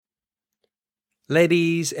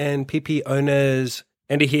Ladies and PP owners,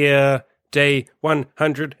 Andy here, day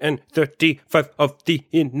 135 of the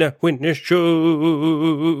Inner Winner Show.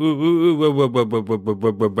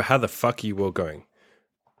 How the fuck are you all going?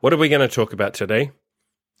 What are we going to talk about today?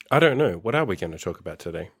 I don't know. What are we going to talk about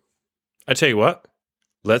today? I tell you what,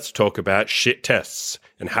 let's talk about shit tests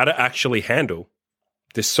and how to actually handle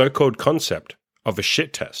this so-called concept of a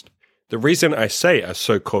shit test. The reason I say a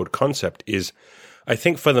so-called concept is I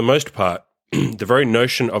think for the most part, the very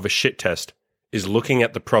notion of a shit test is looking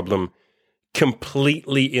at the problem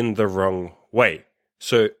completely in the wrong way.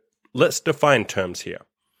 So let's define terms here.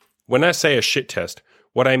 When I say a shit test,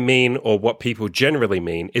 what I mean or what people generally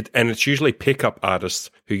mean, and it's usually pickup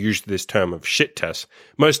artists who use this term of shit test.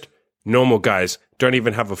 Most normal guys don't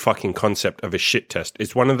even have a fucking concept of a shit test.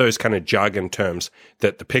 It's one of those kind of jargon terms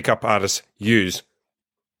that the pickup artists use.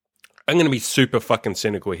 I'm going to be super fucking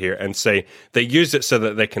cynical here and say they use it so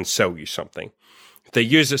that they can sell you something. They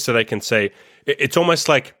use it so they can say, it's almost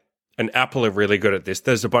like, and Apple are really good at this.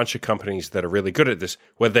 There's a bunch of companies that are really good at this,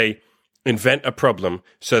 where they invent a problem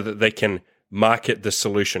so that they can market the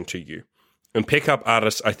solution to you. And pickup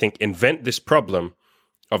artists, I think, invent this problem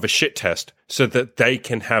of a shit test so that they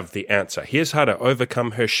can have the answer. Here's how to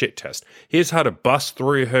overcome her shit test. Here's how to bust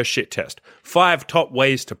through her shit test. 5 top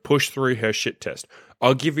ways to push through her shit test.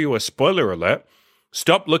 I'll give you a spoiler alert.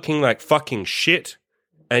 Stop looking like fucking shit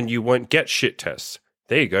and you won't get shit tests.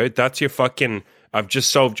 There you go. That's your fucking, I've just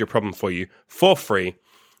solved your problem for you for free.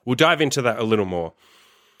 We'll dive into that a little more.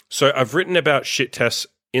 So I've written about shit tests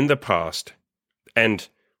in the past, and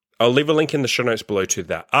I'll leave a link in the show notes below to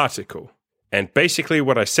that article. And basically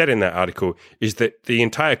what I said in that article is that the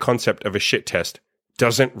entire concept of a shit test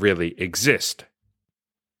doesn't really exist.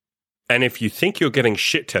 And if you think you're getting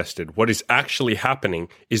shit tested, what is actually happening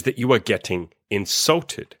is that you are getting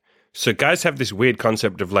insulted. So guys have this weird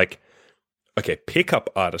concept of like, okay, pickup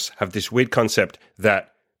artists have this weird concept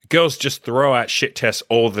that girls just throw out shit tests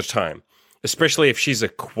all the time. Especially if she's a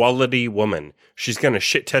quality woman. She's going to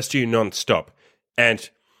shit test you nonstop. And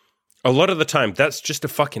a lot of the time, that's just a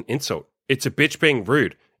fucking insult. It's a bitch being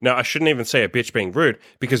rude. Now, I shouldn't even say a bitch being rude,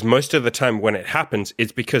 because most of the time when it happens,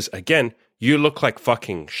 it's because, again, you look like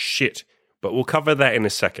fucking shit. But we'll cover that in a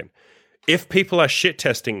second. If people are shit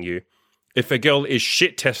testing you, if a girl is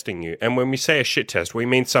shit testing you, and when we say a shit test, we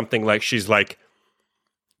mean something like she's like,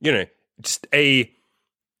 you know, just a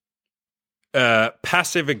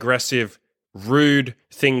passive-aggressive, rude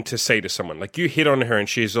thing to say to someone. Like you hit on her and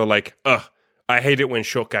she's all like, ugh, I hate it when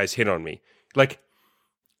short guys hit on me. Like,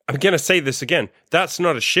 I'm going to say this again. That's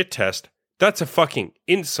not a shit test. That's a fucking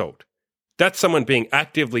insult. That's someone being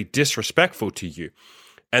actively disrespectful to you.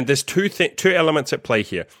 And there's two elements at play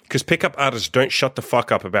here, because pickup artists don't shut the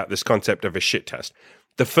fuck up about this concept of a shit test.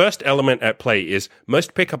 The first element at play is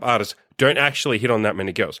most pickup artists don't actually hit on that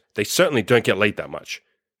many girls. They certainly don't get laid that much.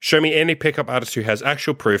 Show me any pickup artist who has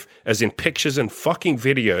actual proof, as in pictures and fucking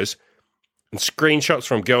videos and screenshots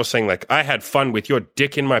from girls saying like, I had fun with your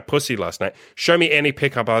dick in my pussy last night. Show me any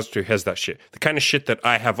pickup artist who has that shit. The kind of shit that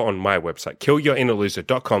I have on my website,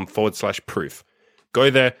 killyourinnerloser.com/proof. Go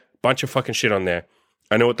there, bunch of fucking shit on there.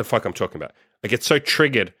 I know what the fuck I'm talking about. I get so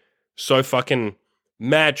triggered, so fucking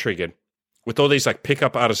mad triggered with all these like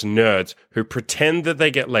pickup artist nerds who pretend that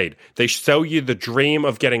they get laid. They sell you the dream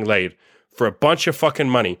of getting laid for a bunch of fucking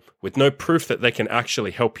money with no proof that they can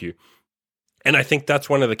actually help you. And I think that's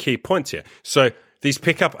one of the key points here. So these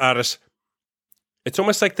pickup artists, it's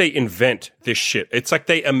almost like they invent this shit. It's like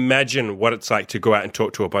they imagine what it's like to go out and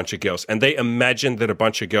talk to a bunch of girls. And they imagine that a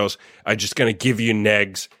bunch of girls are just going to give you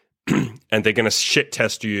negs and they're going to shit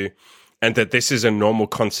test you, and that this is a normal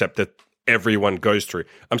concept that everyone goes through.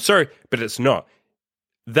 I'm sorry, but it's not.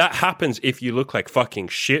 That happens if you look like fucking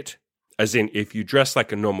shit, as in if you dress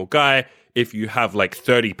like a normal guy, if you have like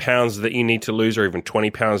 30 pounds that you need to lose, or even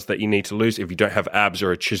 20 pounds that you need to lose, if you don't have abs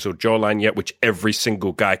or a chiseled jawline yet, which every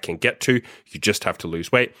single guy can get to, you just have to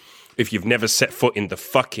lose weight. If you've never set foot in the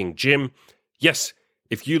fucking gym, yes,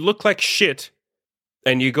 if you look like shit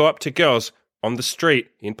and you go up to girls on the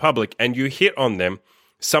street in public and you hit on them,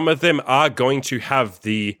 some of them are going to have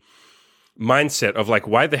the mindset of like,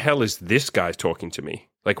 why the hell is this guy talking to me?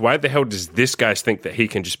 Like, why the hell does this guy think that he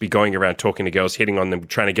can just be going around talking to girls, hitting on them,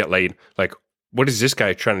 trying to get laid? Like, what is this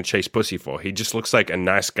guy trying to chase pussy for? He just looks like a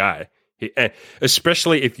nice guy.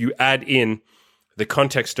 Especially if you add in the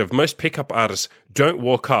context of most pickup artists don't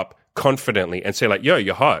walk up confidently and say like, yo,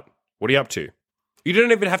 you're hot. What are you up to? You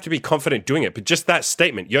don't even have to be confident doing it, but just that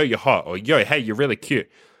statement, yo, you're hot, or yo, hey, you're really cute.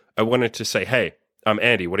 I wanted to say, hey, I'm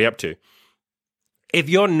Andy. What are you up to? If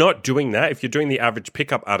you're not doing that, if you're doing the average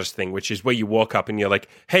pickup artist thing, which is where you walk up and you're like,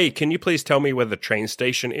 hey, can you please tell me where the train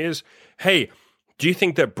station is? Hey, Do you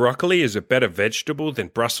think that broccoli is a better vegetable than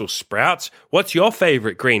Brussels sprouts? What's your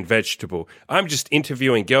favorite green vegetable? I'm just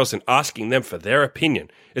interviewing girls and asking them for their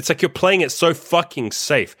opinion. It's like you're playing it so fucking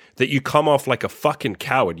safe that you come off like a fucking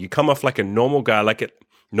coward. You come off like a normal guy,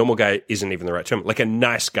 normal guy isn't even the right term, like a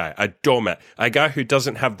nice guy, a doormat, a guy who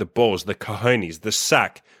doesn't have the balls, the cojones, the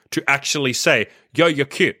sack to actually say, yo, you're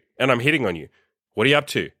cute and I'm hitting on you. What are you up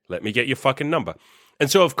to? Let me get your fucking number.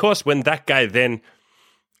 And so, of course, when that guy then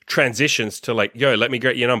transitions to like, yo, let me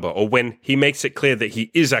get your number, or when he makes it clear that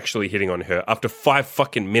he is actually hitting on her after 5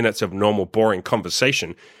 fucking minutes of normal, boring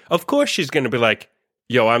conversation, of course she's going to be like,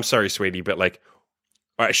 yo, I'm sorry, sweetie, but like,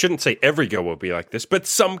 I shouldn't say every girl will be like this, but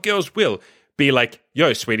some girls will be like,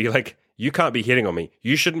 yo, sweetie, like, you can't be hitting on me.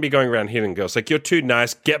 You shouldn't be going around hitting girls. Like, you're too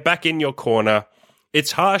nice. Get back in your corner.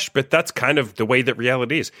 It's harsh, but that's kind of the way that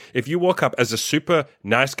reality is. If you walk up as a super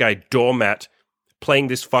nice guy doormat playing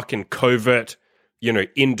this fucking covert,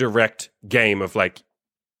 indirect game of like,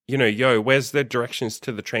 yo, where's the directions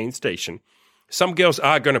to the train station? Some girls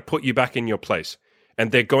are going to put you back in your place.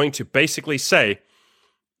 And they're going to basically say,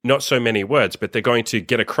 not so many words, but they're going to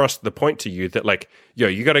get across the point to you that like, yo,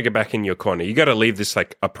 you got to get back in your corner. You got to leave this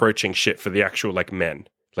like approaching shit for the actual like men.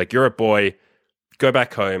 Like, you're a boy, go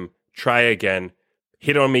back home, try again,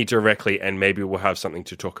 hit on me directly, and maybe we'll have something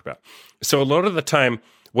to talk about. So a lot of the time,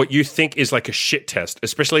 what you think is like a shit test,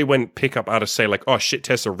 especially when pickup artists say like, oh, shit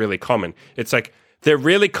tests are really common. It's like, they're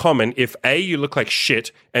really common if A, you look like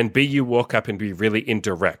shit, and B, you walk up and be really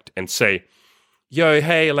indirect and say, yo,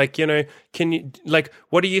 hey, like, can you, like,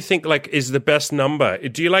 what do you think, like, is the best number?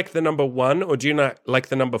 Do you like the number 1 or do you not like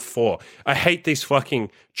the number 4? I hate these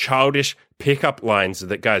fucking childish pickup lines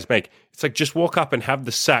that guys make. It's like, just walk up and have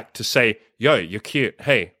the sack to say, yo, you're cute.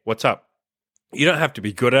 Hey, what's up? You don't have to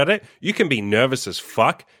be good at it. You can be nervous as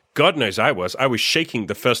fuck. God knows I was. I was shaking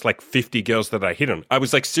the first like 50 girls that I hit on. I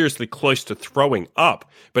was like seriously close to throwing up,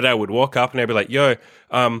 but I would walk up and I'd be like, yo,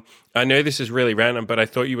 I know this is really random, but I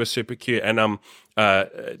thought you were super cute. And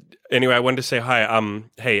anyway, I wanted to say hi.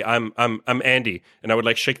 Hey, I'm Andy. And I would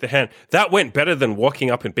like shake the hand. That went better than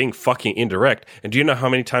walking up and being fucking indirect. And do you know how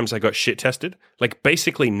many times I got shit tested? Like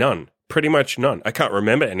basically none. Pretty much none. I can't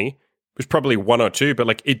remember any. It was probably 1 or 2, but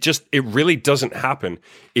like it really doesn't happen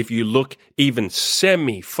if you look even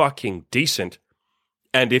semi-fucking decent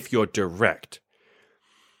and if you're direct.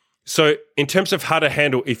 So in terms of how to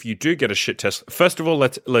handle if you do get a shit test, first of all,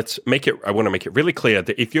 let's make it, I want to make it really clear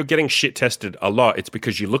that if you're getting shit tested a lot, it's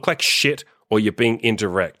because you look like shit or you're being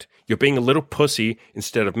indirect. You're being a little pussy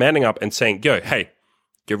instead of manning up and saying, yo, hey,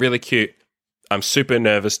 you're really cute. I'm super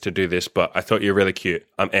nervous to do this, but I thought you're really cute.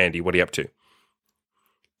 I'm Andy. What are you up to?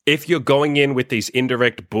 If you're going in with these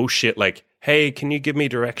indirect bullshit like, hey, can you give me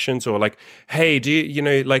directions? Or like, hey, do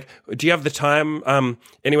you have the time?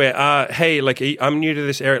 Anyway, hey, like, I'm new to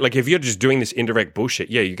this area. Like, if you're just doing this indirect bullshit,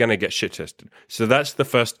 yeah, you're going to get shit tested. So that's the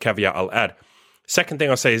first caveat I'll add. Second thing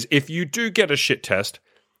I'll say is if you do get a shit test,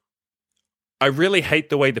 I really hate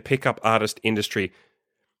the way the pickup artist industry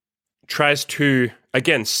tries to,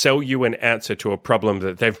 again, sell you an answer to a problem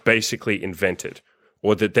that they've basically invented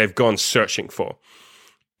or that they've gone searching for.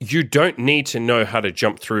 You don't need to know how to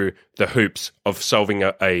jump through the hoops of solving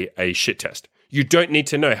a shit test. You don't need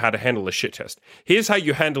to know how to handle a shit test. Here's how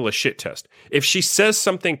you handle a shit test. If she says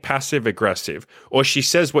something passive-aggressive, or she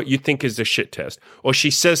says what you think is a shit test, or she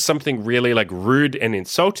says something really like rude and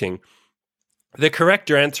insulting, the correct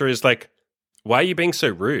answer is like, why are you being so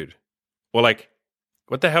rude? Or like,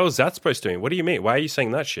 what the hell is that supposed to mean? What do you mean? Why are you saying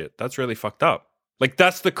that shit? That's really fucked up. Like,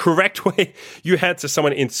 that's the correct way you answer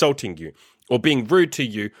someone insulting you or being rude to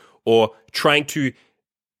you or trying to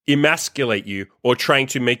emasculate you or trying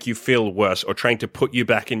to make you feel worse or trying to put you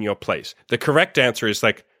back in your place. The correct answer is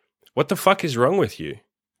like, what the fuck is wrong with you?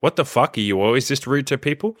 What the fuck? Are you always this rude to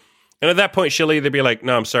people? And at that point, she'll either be like,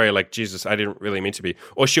 no, I'm sorry, like, Jesus, I didn't really mean to be.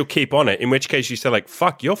 Or she'll keep on it, in which case you say like,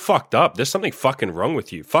 fuck, you're fucked up. There's something fucking wrong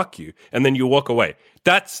with you. Fuck you. And then you walk away.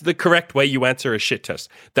 That's the correct way you answer a shit test.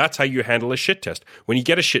 That's how you handle a shit test. When you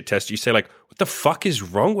get a shit test, you say like, what the fuck is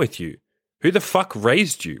wrong with you? Who the fuck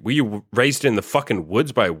raised you? Were you raised in the fucking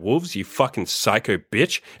woods by wolves, you fucking psycho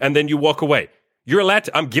bitch? And then you walk away. You're allowed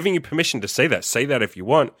to, I'm giving you permission to say that. Say that if you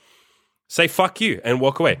want. Say fuck you and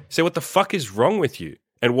walk away. Say what the fuck is wrong with you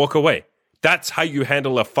and walk away. That's how you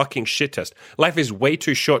handle a fucking shit test. Life is way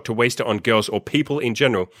too short to waste it on girls or people in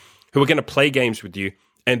general who are going to play games with you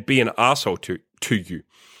and be an asshole to you.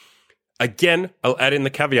 Again, I'll add in the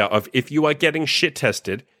caveat of if you are getting shit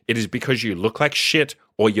tested, it is because you look like shit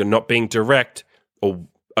or you're not being direct or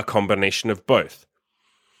a combination of both.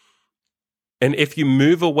 And if you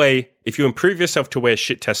move away, if you improve yourself to where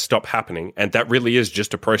shit tests stop happening, and that really is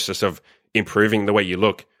just a process of improving the way you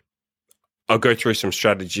look, I'll go through some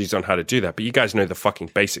strategies on how to do that, but you guys know the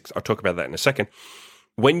fucking basics. I'll talk about that in a second.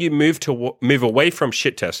 When you move away from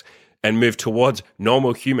shit tests and move towards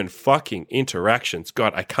normal human fucking interactions,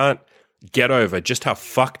 God, I can't get over just how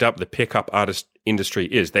fucked up the pickup artist industry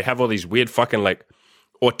is. They have all these weird fucking like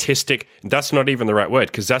autistic, that's not even the right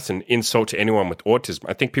word because that's an insult to anyone with autism.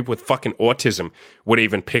 I think people with fucking autism would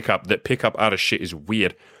even pick up that pickup artist shit is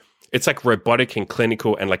weird. It's like robotic and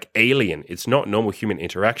clinical and like alien. It's not normal human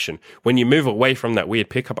interaction. When you move away from that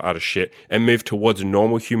weird pickup artist shit and move towards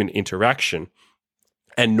normal human interaction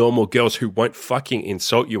and normal girls who won't fucking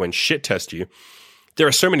insult you and shit test you, there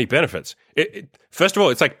are so many benefits. First of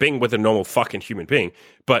all, it's like being with a normal fucking human being,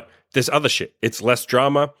 but there's other shit. It's less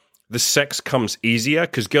drama. The sex comes easier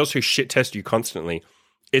because girls who shit test you constantly,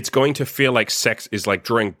 it's going to feel like sex is like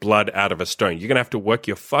drawing blood out of a stone. You're going to have to work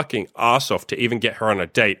your fucking ass off to even get her on a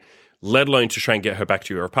date, let alone to try and get her back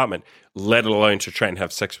to your apartment, let alone to try and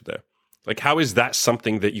have sex with her. Like, how is that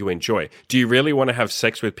something that you enjoy? Do you really want to have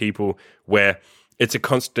sex with people where it's a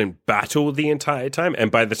constant battle the entire time? And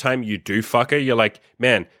by the time you do fuck her, you're like,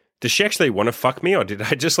 man, does she actually want to fuck me? Or did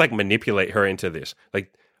I just like manipulate her into this?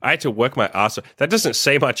 Like, I had to work my ass off. That doesn't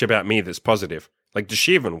say much about me that's positive. Like, does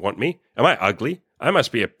she even want me? Am I ugly? I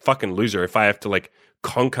must be a fucking loser if I have to like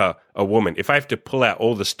conquer a woman. If I have to pull out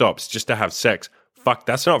all the stops just to have sex, fuck,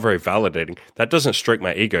 that's not very validating. That doesn't stroke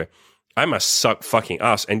my ego. I must suck fucking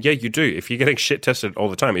ass. And yeah, you do. If you're getting shit tested all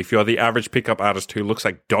the time, if you're the average pickup artist who looks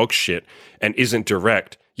like dog shit and isn't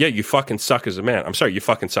direct, yeah, you fucking suck as a man. I'm sorry, you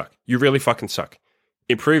fucking suck. You really fucking suck.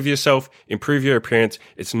 Improve yourself, improve your appearance.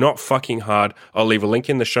 It's not fucking hard. I'll leave a link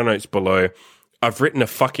in the show notes below. I've written a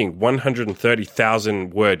fucking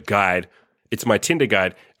 130,000 word guide. It's my Tinder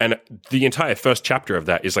guide. And the entire first chapter of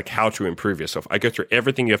that is like how to improve yourself. I go through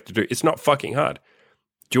everything you have to do. It's not fucking hard.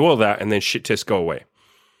 Do all that and then shit tests go away.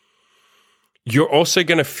 You're also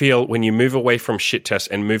going to feel when you move away from shit tests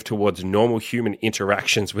and move towards normal human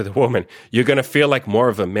interactions with a woman, you're going to feel like more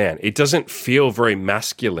of a man. It doesn't feel very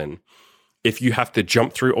masculine if you have to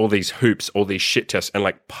jump through all these hoops, all these shit tests and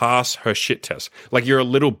like pass her shit tests. Like you're a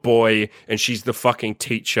little boy and she's the fucking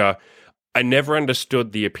teacher. I never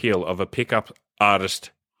understood the appeal of a pickup artist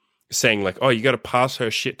saying like, oh, you got to pass her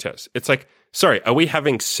shit test. It's like, sorry, are we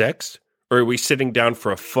having sex or are we sitting down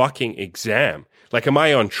for a fucking exam? Like, am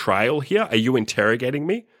I on trial here? Are you interrogating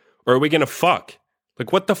me? Or are we going to fuck?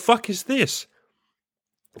 Like, what the fuck is this?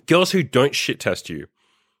 Girls who don't shit test you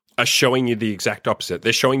are showing you the exact opposite.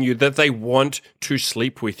 They're showing you that they want to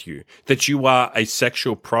sleep with you, that you are a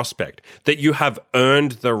sexual prospect, that you have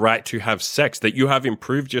earned the right to have sex, that you have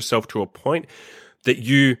improved yourself to a point that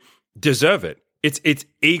you deserve it. It's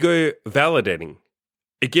ego validating.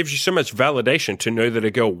 It gives you so much validation to know that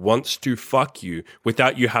a girl wants to fuck you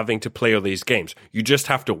without you having to play all these games. You just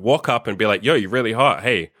have to walk up and be like, yo, you're really hot.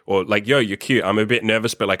 Hey. Or like, yo, you're cute. I'm a bit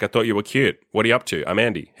nervous, but like, I thought you were cute. What are you up to? I'm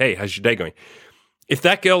Andy. Hey, how's your day going? If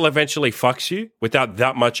that girl eventually fucks you without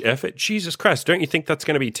that much effort, Jesus Christ, don't you think that's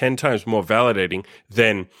going to be 10 times more validating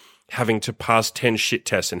than having to pass 10 shit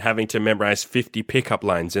tests and having to memorize 50 pickup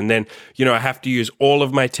lines? And then, you know, I have to use all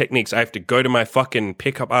of my techniques. I have to go to my fucking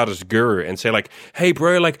pickup artist guru and say like, hey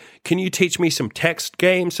bro, like, can you teach me some text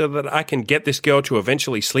games so that I can get this girl to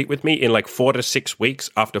eventually sleep with me in like 4 to 6 weeks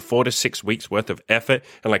after 4 to 6 weeks worth of effort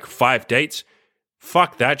and like 5 dates?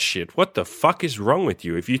 Fuck that shit. What the fuck is wrong with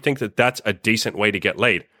you if you think that that's a decent way to get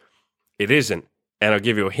laid? It isn't. And I'll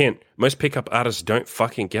give you a hint. Most pickup artists don't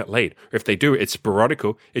fucking get laid. Or if they do, it's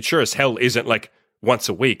sporadical. It sure as hell isn't like once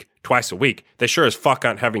a week, twice a week. They sure as fuck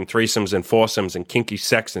aren't having threesomes and foursomes and kinky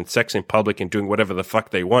sex and sex in public and doing whatever the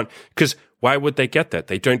fuck they want. Because why would they get that?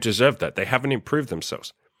 They don't deserve that. They haven't improved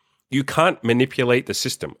themselves. You can't manipulate the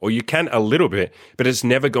system, or you can a little bit, but it's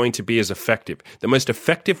never going to be as effective. The most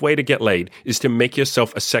effective way to get laid is to make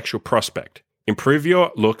yourself a sexual prospect. Improve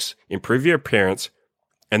your looks, improve your appearance,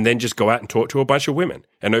 and then just go out and talk to a bunch of women.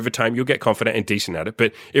 And over time, you'll get confident and decent at it.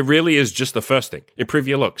 But it really is just the first thing. Improve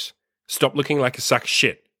your looks. Stop looking like a sack of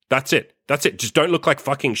shit. That's it. That's it. Just don't look like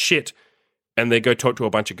fucking shit. And then go talk to a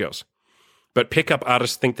bunch of girls. But pickup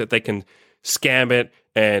artists think that they can scam it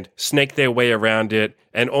and snake their way around it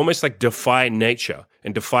and almost like defy nature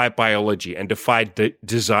and defy biology and defy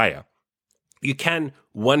desire. You can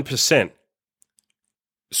 1%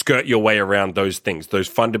 skirt your way around those things, those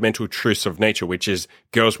fundamental truths of nature, which is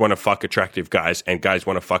girls want to fuck attractive guys and guys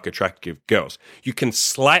want to fuck attractive girls. You can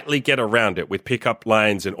slightly get around it with pickup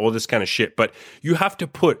lines and all this kind of shit, but you have to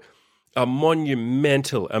put a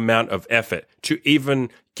monumental amount of effort to even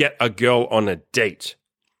get a girl on a date.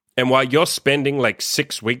 And while you're spending like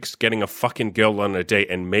 6 weeks getting a fucking girl on a date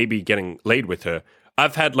and maybe getting laid with her,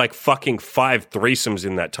 I've had like fucking 5 threesomes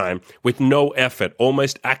in that time with no effort,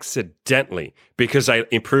 almost accidentally, because I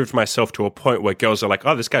improved myself to a point where girls are like,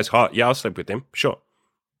 oh, this guy's hot. Yeah, I'll sleep with him. Sure.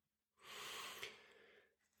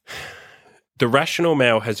 The Rational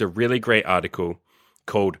Male has a really great article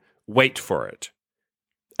called Wait for It.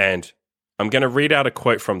 And I'm going to read out a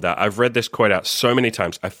quote from that. I've read this quote out so many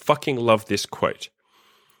times. I fucking love this quote.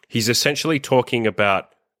 He's essentially talking about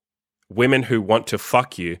women who want to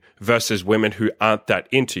fuck you versus women who aren't that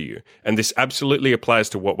into you. And this absolutely applies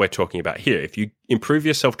to what we're talking about here. If you improve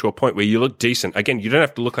yourself to a point where you look decent, again, you don't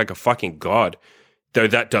have to look like a fucking god, though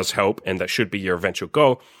that does help and that should be your eventual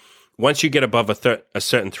goal. Once you get above a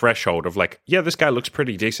certain threshold of like, yeah, this guy looks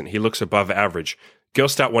pretty decent, he looks above average,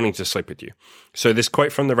 girls start wanting to sleep with you. So this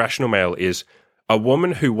quote from the Rational Male is, a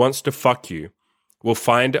woman who wants to fuck you will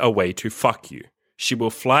find a way to fuck you. She will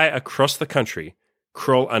fly across the country,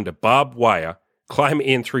 crawl under barbed wire, climb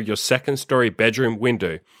in through your second-story bedroom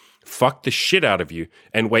window, fuck the shit out of you,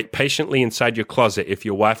 and wait patiently inside your closet if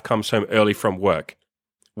your wife comes home early from work.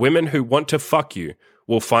 Women who want to fuck you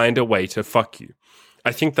will find a way to fuck you.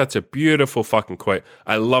 I think that's a beautiful fucking quote.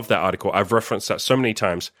 I love that article. I've referenced that so many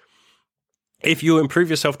times. If you improve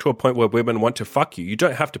yourself to a point where women want to fuck you, you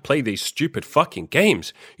don't have to play these stupid fucking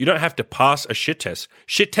games. You don't have to pass a shit test.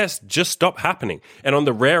 Shit tests just stop happening. And on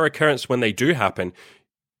the rare occurrence when they do happen,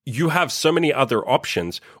 you have so many other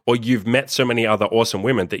options, or you've met so many other awesome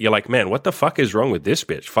women that you're like, man, what the fuck is wrong with this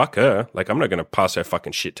bitch? Fuck her. Like, I'm not going to pass her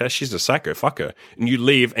fucking shit test. She's a psycho. Fuck her. And you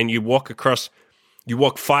leave and you walk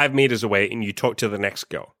 5 meters away and you talk to the next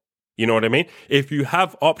girl. You know what I mean? If you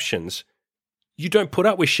have options, you don't put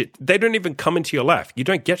up with shit. They don't even come into your life. You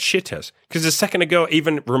don't get shit tests. Because the second a girl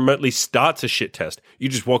even remotely starts a shit test, you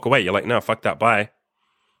just walk away. You're like, no, fuck that, bye.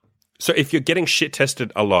 So if you're getting shit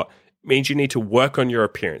tested a lot, it means you need to work on your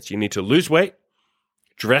appearance. You need to lose weight,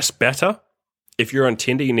 dress better. If you're on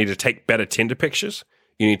Tinder, you need to take better Tinder pictures.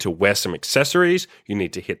 You need to wear some accessories. You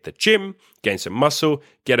need to hit the gym, gain some muscle,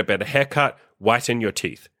 get a better haircut, whiten your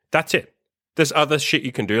teeth. That's it. There's other shit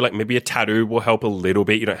you can do, like maybe a tattoo will help a little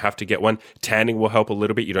bit. You don't have to get one. Tanning will help a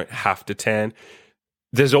little bit. You don't have to tan.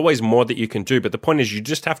 There's always more that you can do, but the point is you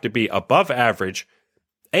just have to be above average.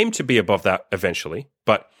 Aim to be above that eventually,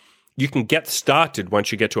 but you can get started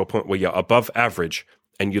once you get to a point where you're above average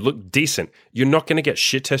and you look decent. You're not going to get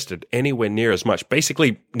shit tested anywhere near as much.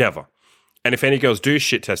 Basically, never. And if any girls do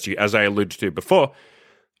shit test you, as I alluded to before,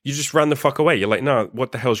 you just run the fuck away. You're like, no,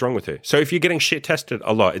 what the hell's wrong with her? So if you're getting shit tested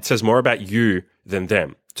a lot, it says more about you than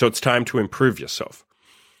them. So it's time to improve yourself.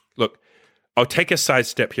 Look, I'll take a side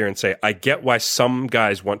step here and say, I get why some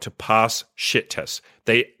guys want to pass shit tests.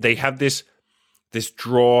 They have this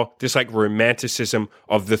draw, this like romanticism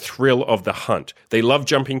of the thrill of the hunt. They love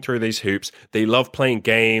jumping through these hoops. They love playing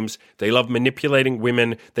games. They love manipulating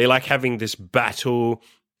women. They like having this battle.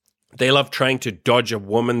 They love trying to dodge a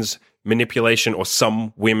woman's manipulation or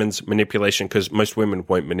some women's manipulation, because most women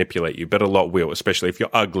won't manipulate you, but a lot will, especially if you're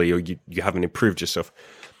ugly or you haven't improved yourself.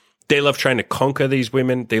 They love trying to conquer these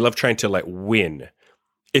women. They love trying to like win.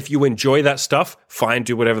 If you enjoy that stuff, fine,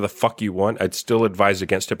 do whatever the fuck you want. I'd still advise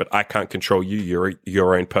against it, but I can't control you. You're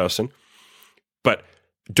your own person. But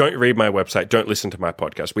don't read my website. Don't listen to my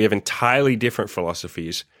podcast. We have entirely different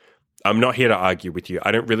philosophies. I'm not here to argue with you. I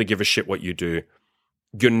don't really give a shit what you do.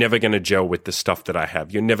 You're never going to gel with the stuff that I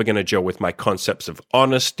have. You're never going to gel with my concepts of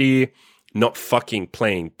honesty, not fucking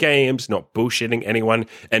playing games, not bullshitting anyone,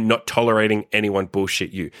 and not tolerating anyone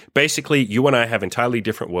bullshit you. Basically, you and I have entirely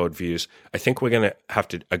different worldviews. I think we're going to have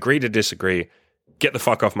to agree to disagree. Get the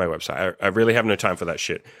fuck off my website. I really have no time for that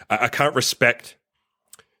shit. I can't respect.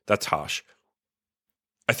 That's harsh.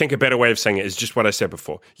 I think a better way of saying it is just what I said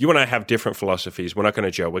before. You and I have different philosophies. We're not going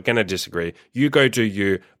to gel. We're going to disagree. You go do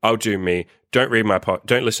you. I'll do me. Don't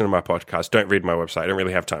listen to my podcast. Don't read my website. I don't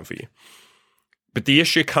really have time for you. But the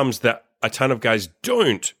issue comes that a ton of guys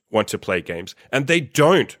don't want to play games and they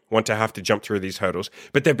don't want to have to jump through these hurdles,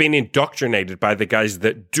 but they've been indoctrinated by the guys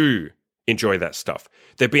that do enjoy that stuff.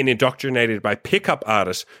 They've been indoctrinated by pickup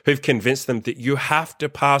artists who've convinced them that you have to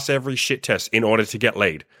pass every shit test in order to get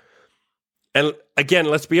laid. And again,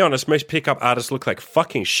 let's be honest, most pickup artists look like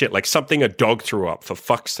fucking shit, like something a dog threw up, for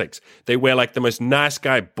fuck's sakes. They wear like the most nice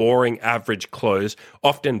guy, boring, average clothes,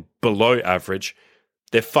 often below average.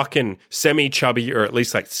 They're fucking semi-chubby or at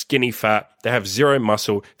least like skinny fat. They have zero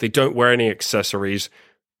muscle. They don't wear any accessories.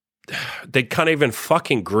 They can't even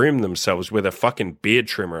fucking groom themselves with a fucking beard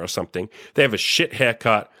trimmer or something. They have a shit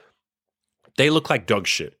haircut. They look like dog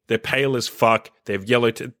shit. They're pale as fuck. They have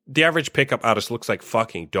yellow... The average pickup artist looks like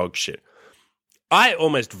fucking dog shit. I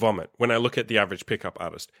almost vomit when I look at the average pickup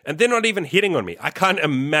artist. And they're not even hitting on me. I can't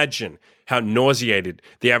imagine how nauseated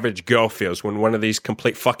the average girl feels when one of these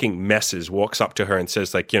complete fucking messes walks up to her and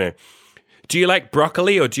says, like, do you like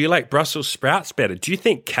broccoli or do you like Brussels sprouts better? Do you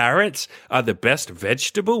think carrots are the best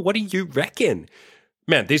vegetable? What do you reckon?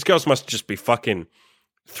 Man, these girls must just be fucking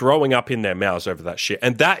throwing up in their mouths over that shit.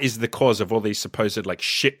 And that is the cause of all these supposed, like,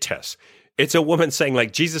 shit tests. It's a woman saying,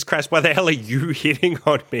 like, Jesus Christ, why the hell are you hitting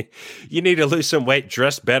on me? You need to lose some weight,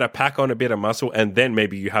 dress better, pack on a bit of muscle, and then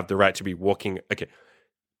maybe you have the right to be walking. Okay,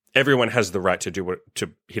 everyone has the right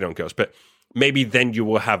to hit on girls, but maybe then you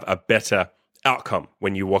will have a better outcome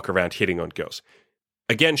when you walk around hitting on girls.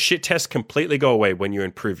 Again, shit tests completely go away when you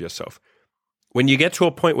improve yourself. When you get to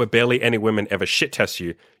a point where barely any women ever shit test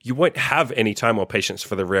you, you won't have any time or patience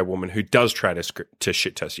for the rare woman who does try to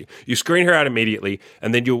shit test you. You screen her out immediately,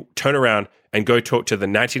 and then you'll turn around and go talk to the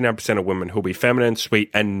 99% of women who'll be feminine, sweet,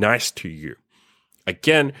 and nice to you.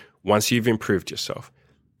 Again, once you've improved yourself.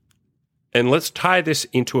 And let's tie this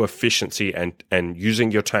into efficiency and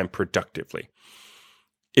using your time productively.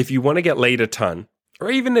 If you want to get laid a ton, or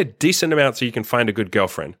even a decent amount so you can find a good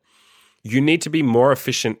girlfriend, you need to be more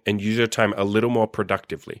efficient and use your time a little more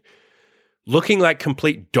productively. Looking like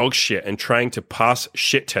complete dog shit and trying to pass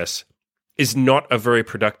shit tests is not a very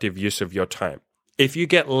productive use of your time. If you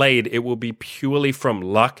get laid, it will be purely from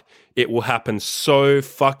luck. It will happen so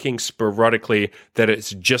fucking sporadically that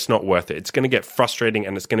it's just not worth it. It's going to get frustrating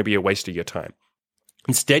and it's going to be a waste of your time.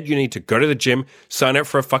 Instead, you need to go to the gym, sign up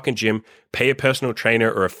for a fucking gym, pay a personal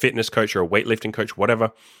trainer or a fitness coach or a weightlifting coach,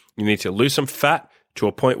 whatever. You need to lose some fat to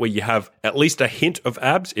a point where you have at least a hint of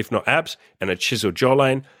abs, if not abs, and a chiseled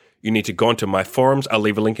jawline. You need to go onto my forums. I'll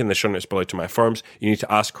leave a link in the show notes below to my forums. You need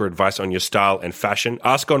to ask for advice on your style and fashion.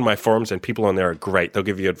 Ask on my forums, and people on there are great. They'll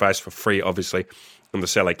give you advice for free, obviously. And they'll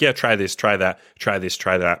say, like, yeah, try this, try that, try this,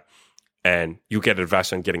 try that. And you'll get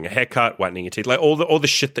advice on getting a haircut, whitening your teeth, like all the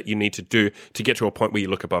shit that you need to do to get to a point where you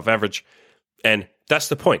look above average. And that's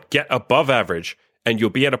the point. Get above average, and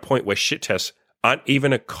you'll be at a point where shit tests aren't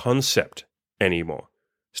even a concept anymore.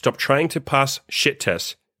 Stop trying to pass shit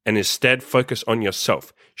tests and instead focus on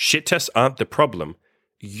yourself. Shit tests aren't the problem.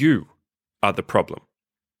 You are the problem.